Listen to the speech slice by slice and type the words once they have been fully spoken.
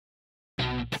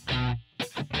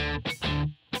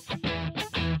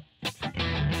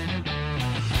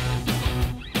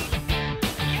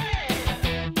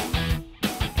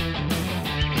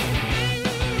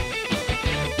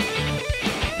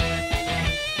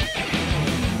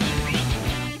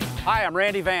Hi, I'm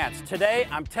Randy Vance. Today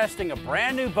I'm testing a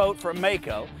brand new boat from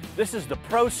MAKO. This is the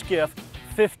Pro Skiff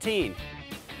 15.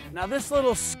 Now this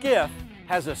little skiff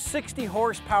has a 60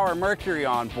 horsepower Mercury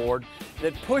on board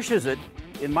that pushes it,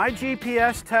 in my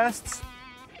GPS tests,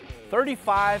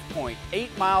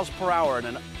 35.8 miles per hour in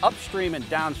an upstream and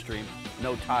downstream.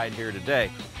 No tide here today.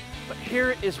 But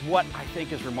here is what I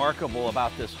think is remarkable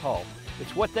about this hull.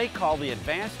 It's what they call the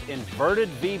advanced inverted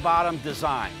V-bottom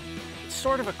design. It's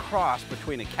sort of a cross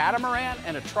between a catamaran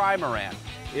and a trimaran.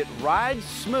 It rides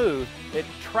smooth, it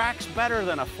tracks better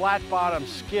than a flat bottom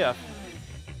skiff,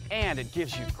 and it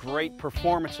gives you great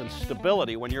performance and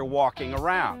stability when you're walking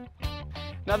around.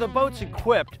 Now the boat's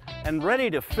equipped and ready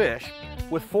to fish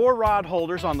with 4 rod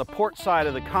holders on the port side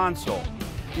of the console.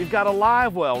 You've got a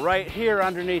live well right here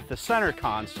underneath the center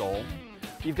console.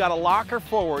 You've got a locker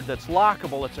forward that's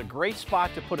lockable. It's a great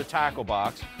spot to put a tackle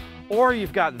box. Or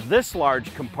you've got this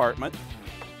large compartment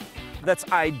that's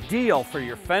ideal for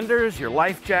your fenders, your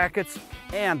life jackets,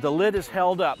 and the lid is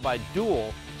held up by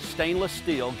dual stainless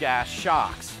steel gas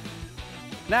shocks.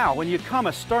 Now, when you come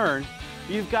astern,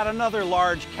 you've got another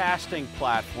large casting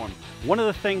platform. One of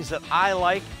the things that I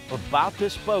like about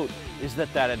this boat is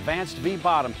that advanced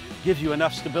V-bottom gives you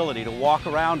enough stability to walk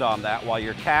around on that while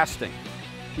you're casting.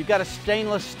 You've got a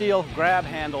stainless steel grab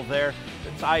handle there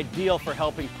that's ideal for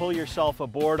helping pull yourself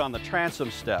aboard on the transom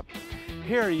step.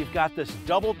 Here you've got this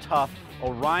double tough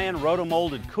Orion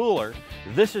rotomolded cooler.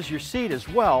 This is your seat as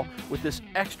well, with this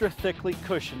extra thickly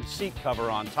cushioned seat cover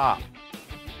on top.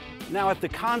 Now at the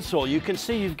console, you can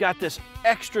see you've got this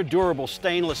extra durable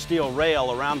stainless steel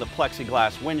rail around the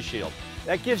plexiglass windshield.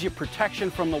 That gives you protection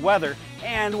from the weather,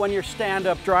 and when you're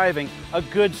stand-up driving, a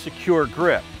good secure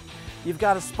grip. You've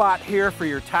got a spot here for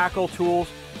your tackle tools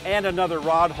and another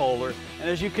rod holder. And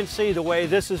as you can see, the way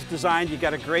this is designed, you've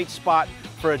got a great spot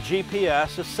for a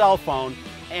GPS, a cell phone,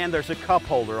 and there's a cup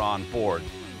holder on board.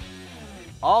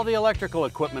 All the electrical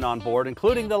equipment on board,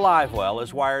 including the live well,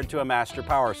 is wired to a master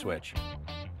power switch.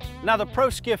 Now the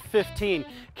Pro Skiff 15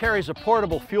 carries a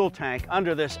portable fuel tank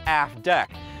under this aft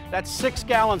deck. That's 6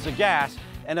 gallons of gas,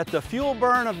 and at the fuel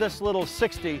burn of this little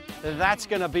 60, that's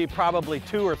going to be probably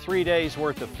 2 or 3 days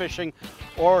worth of fishing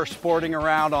or sporting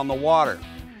around on the water.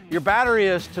 Your battery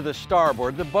is to the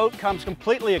starboard. The boat comes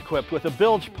completely equipped with a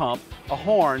bilge pump, a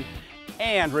horn,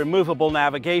 and removable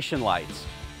navigation lights.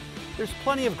 There's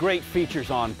plenty of great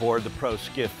features on board the Pro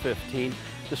Skiff 15.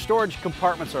 The storage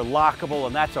compartments are lockable,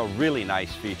 and that's a really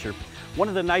nice feature. One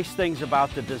of the nice things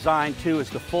about the design too is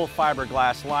the full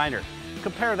fiberglass liner.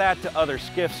 Compare that to other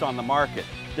skiffs on the market.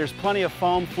 There's plenty of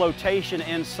foam flotation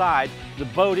inside. The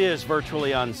boat is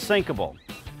virtually unsinkable.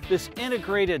 This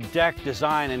integrated deck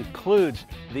design includes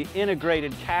the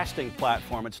integrated casting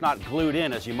platform. It's not glued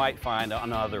in as you might find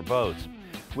on other boats.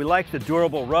 We like the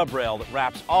durable rub rail that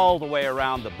wraps all the way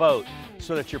around the boat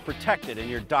so that you're protected in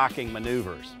your docking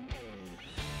maneuvers.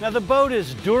 Now the boat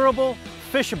is durable,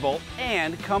 fishable,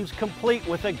 and comes complete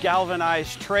with a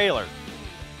galvanized trailer,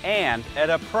 and at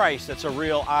a price that's a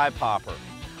real eye popper.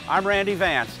 I'm Randy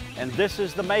Vance, and this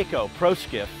is the MAKO Pro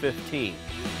Skiff 15.